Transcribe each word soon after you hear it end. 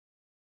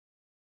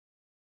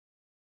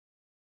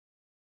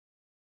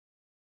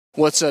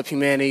What's up,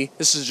 humanity?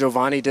 This is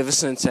Giovanni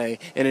DeVicente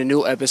in a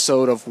new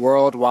episode of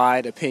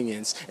Worldwide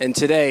Opinions. And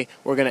today,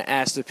 we're going to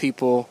ask the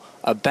people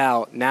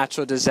about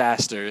natural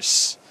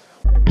disasters.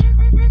 Boy, I'm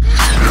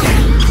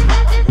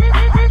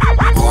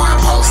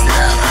posted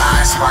up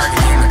high,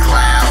 sparking in the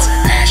clouds,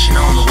 ashing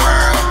on the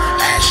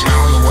world, ashing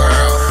on the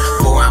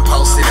world. Boy, I'm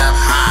posted up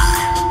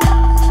high,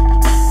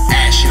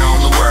 ashing on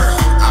the world,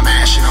 I'm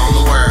ashing on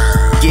the world.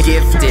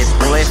 Gifted,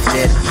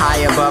 lifted, high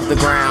above the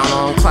ground,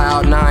 on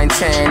cloud 9,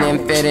 10,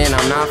 infident,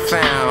 I'm not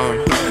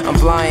found. I'm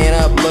flying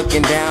up,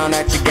 looking down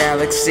at your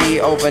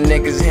galaxy, over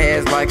niggas'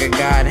 heads like a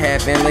god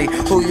heavenly.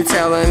 Who you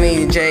telling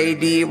me,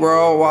 JD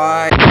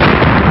Worldwide?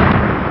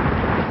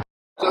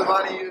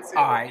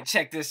 Alright,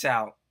 check this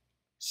out.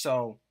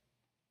 So,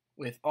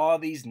 with all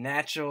these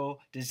natural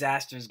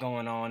disasters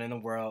going on in the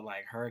world,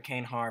 like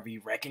Hurricane Harvey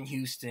wrecking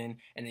Houston,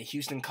 and the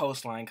Houston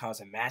coastline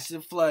causing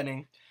massive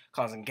flooding,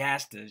 causing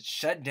gas to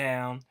shut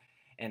down,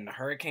 and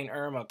Hurricane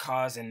Irma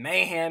causing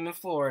mayhem in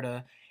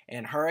Florida,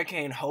 and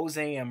Hurricane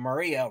Jose and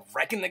Maria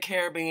wrecking the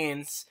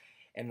Caribbeans,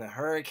 and the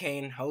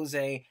Hurricane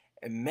Jose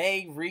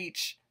may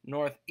reach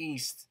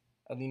northeast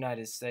of the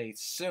United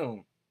States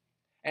soon.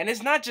 And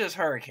it's not just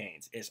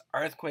hurricanes, it's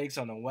earthquakes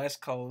on the west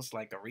coast,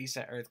 like the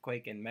recent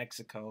earthquake in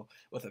Mexico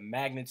with a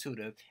magnitude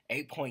of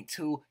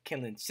 8.2,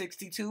 killing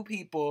 62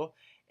 people.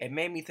 It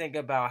made me think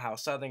about how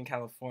Southern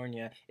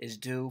California is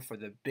due for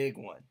the big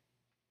one.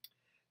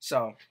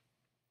 So,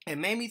 it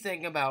made me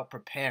think about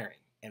preparing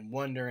and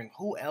wondering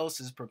who else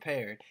is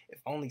prepared. If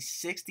only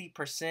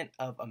 60%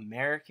 of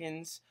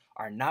Americans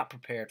are not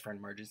prepared for an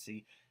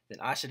emergency, then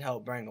I should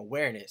help bring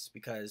awareness,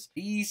 because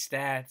these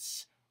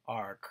stats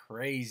are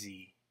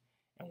crazy.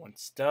 And when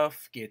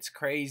stuff gets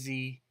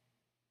crazy,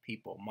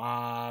 people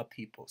mob,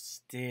 people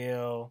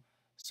steal.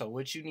 So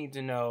what you need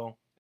to know,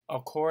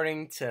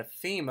 according to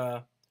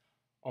FEMA,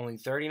 only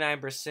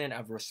 39%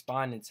 of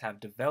respondents have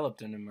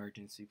developed an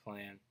emergency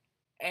plan.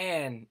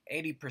 And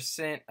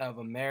 80% of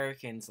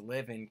Americans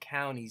live in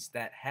counties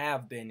that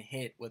have been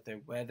hit with a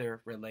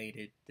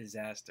weather-related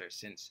disaster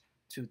since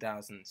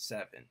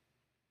 2007.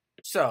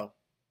 So,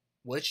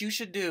 what you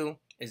should do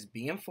is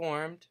be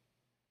informed,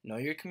 know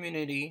your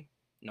community,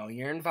 know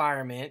your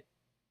environment.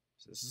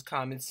 So this is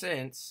common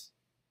sense.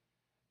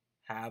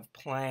 Have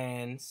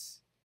plans,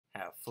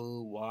 have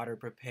food, water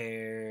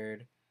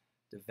prepared,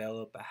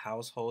 develop a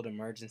household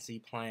emergency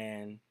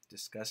plan,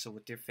 discuss it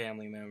with your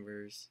family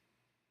members.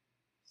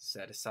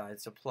 Set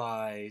aside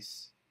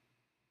supplies,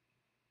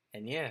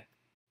 and yeah.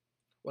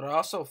 What I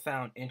also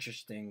found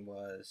interesting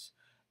was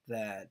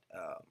that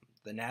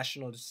the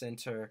National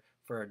Center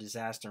for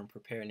Disaster and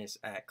Preparedness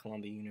at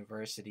Columbia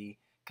University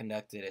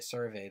conducted a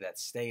survey that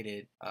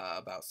stated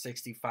about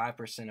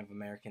 65% of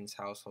Americans'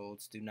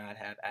 households do not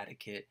have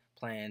adequate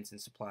plans and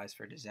supplies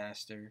for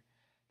disaster.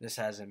 This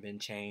hasn't been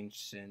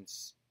changed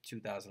since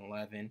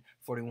 2011.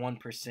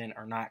 41%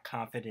 are not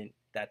confident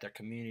that their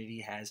community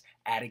has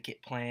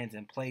adequate plans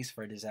in place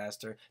for a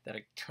disaster that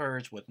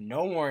occurs with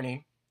no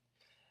warning.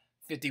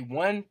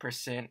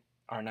 51%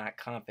 are not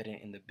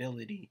confident in the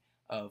ability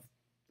of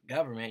the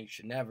government. You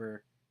should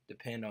never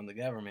depend on the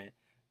government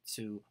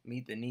to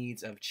meet the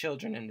needs of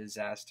children in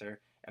disaster.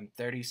 And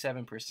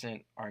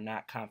 37% are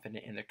not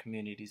confident in their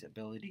community's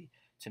ability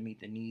to meet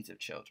the needs of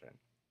children.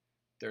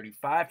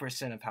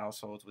 35% of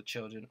households with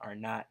children are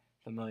not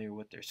familiar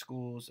with their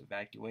schools,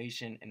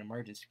 evacuation, and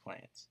emergency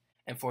plans.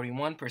 And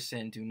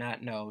 41% do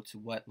not know to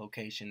what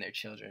location their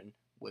children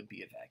would be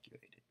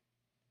evacuated.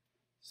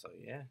 So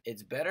yeah,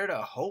 it's better to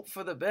hope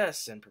for the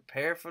best and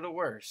prepare for the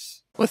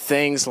worst. With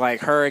things like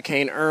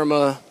Hurricane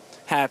Irma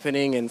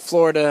happening in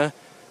Florida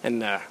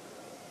and the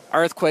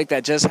earthquake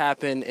that just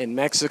happened in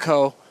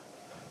Mexico,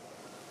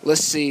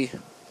 let's see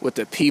what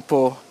the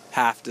people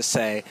have to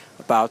say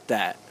about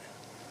that.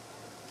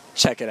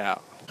 Check it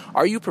out.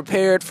 Are you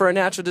prepared for a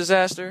natural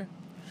disaster?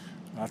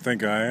 I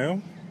think I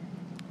am.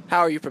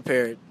 How are you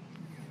prepared?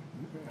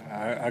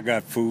 I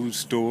got food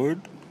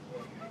stored,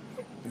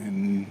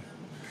 and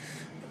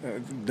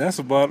that's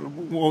about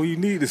all you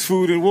need is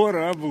food and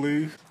water, I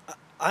believe.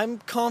 I'm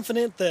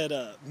confident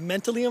that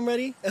mentally I'm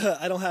ready.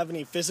 I don't have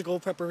any physical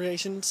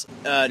preparations.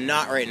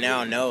 Not right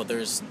now, no.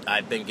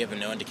 I've been given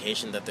no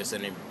indication that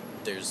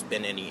there's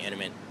been any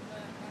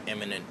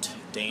imminent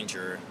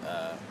danger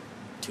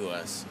to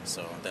us.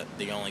 So that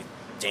the only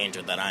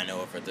danger that I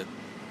know of are the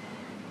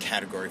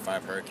Category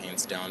 5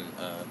 hurricanes down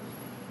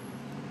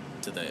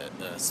to the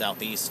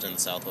southeast and the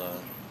south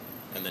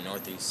and the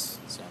northeast.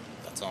 So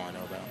that's all I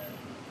know about.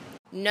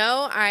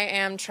 No, I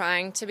am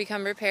trying to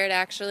become prepared,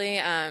 actually.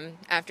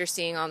 After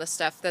seeing all the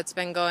stuff that's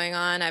been going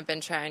on, I've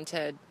been trying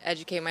to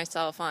educate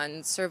myself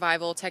on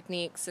survival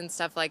techniques and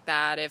stuff like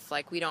that. If,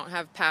 we don't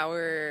have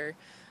power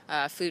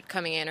or food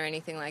coming in or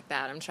anything like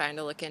that, I'm trying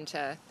to look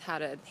into how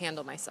to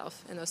handle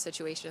myself in those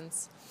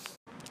situations.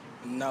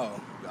 No,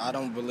 I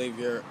don't believe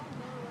you're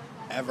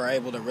ever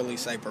able to really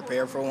say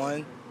prepare for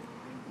one,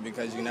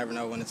 because you never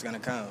know when it's going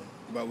to come.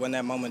 But when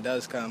that moment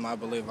does come, I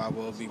believe I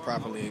will be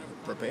properly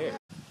prepared.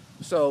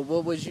 So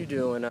what would you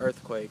do in an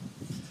earthquake?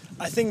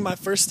 I think my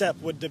first step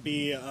would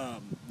be,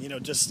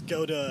 just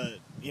go to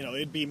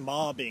it'd be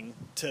mobbing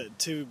to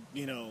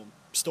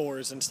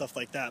stores and stuff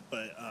like that,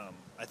 but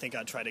I think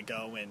I'd try to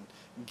go and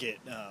get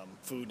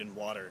food and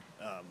water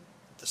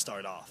to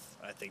start off.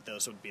 I think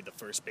those would be the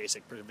first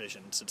basic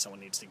provisions that someone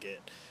needs to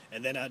get,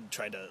 and then I'd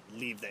try to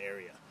leave the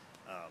area,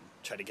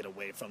 try to get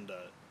away from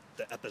the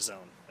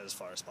epizone as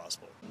far as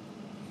possible.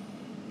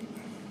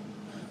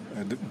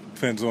 It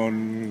depends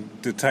on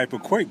the type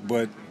of quake,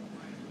 but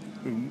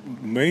the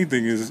main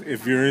thing is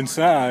if you're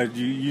inside,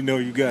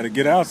 you got to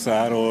get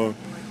outside or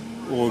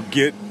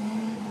get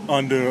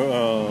under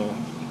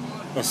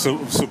a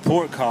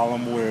support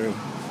column where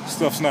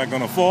stuff's not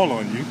going to fall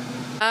on you.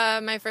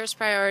 My first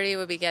priority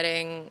would be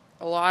getting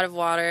a lot of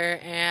water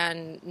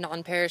and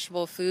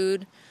non-perishable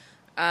food,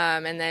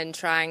 and then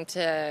trying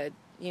to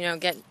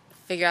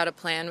figure out a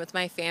plan with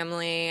my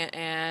family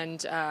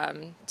and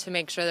to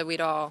make sure that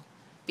we'd all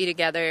be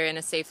together in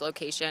a safe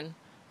location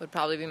would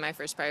probably be my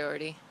first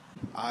priority.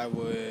 I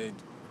would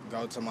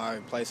go to my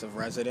place of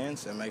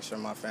residence and make sure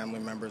my family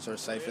members are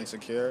safe and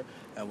secure,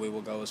 and we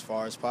will go as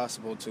far as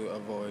possible to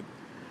avoid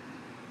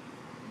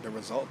the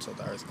results of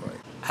the earthquake.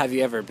 Have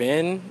you ever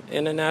been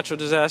in a natural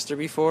disaster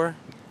before?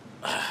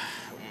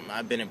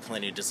 I've been in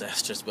plenty of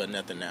disasters, but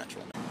nothing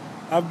natural.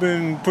 I've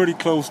been pretty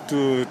close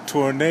to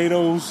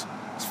tornadoes.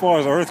 As far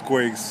as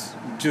earthquakes,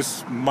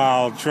 just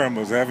mild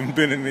tremors. I haven't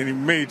been in any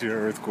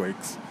major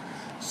earthquakes.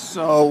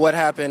 So what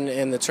happened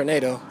in the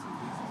tornado?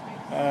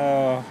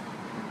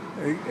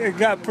 It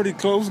got pretty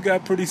close,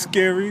 got pretty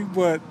scary,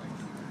 but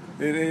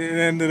it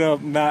ended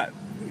up not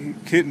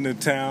hitting the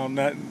town,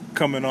 not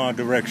coming our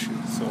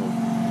direction. So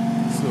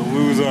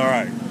we was all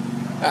right.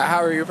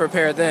 How were you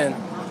prepared then?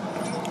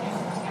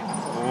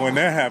 When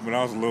that happened,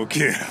 I was a little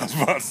kid. I was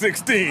about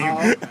 16.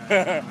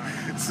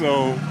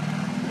 So,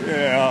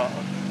 yeah,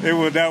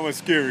 that was a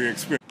scary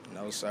experience.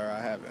 No, sir,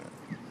 I haven't.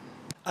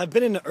 I've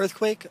been in an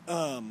earthquake.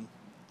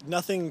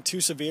 Nothing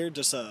too severe,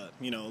 just a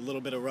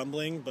little bit of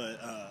rumbling, but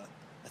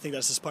I think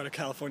that's just part of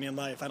Californian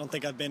life. I don't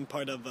think I've been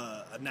part of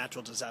a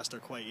natural disaster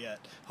quite yet.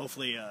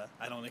 Hopefully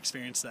I don't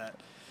experience that.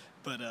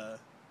 But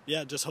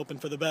yeah, just hoping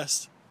for the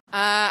best.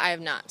 I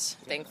have not,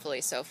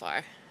 thankfully, so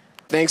far.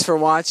 Thanks for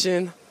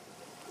watching.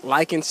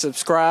 Like and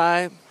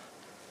subscribe.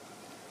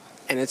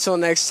 And until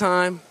next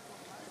time,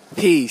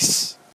 peace.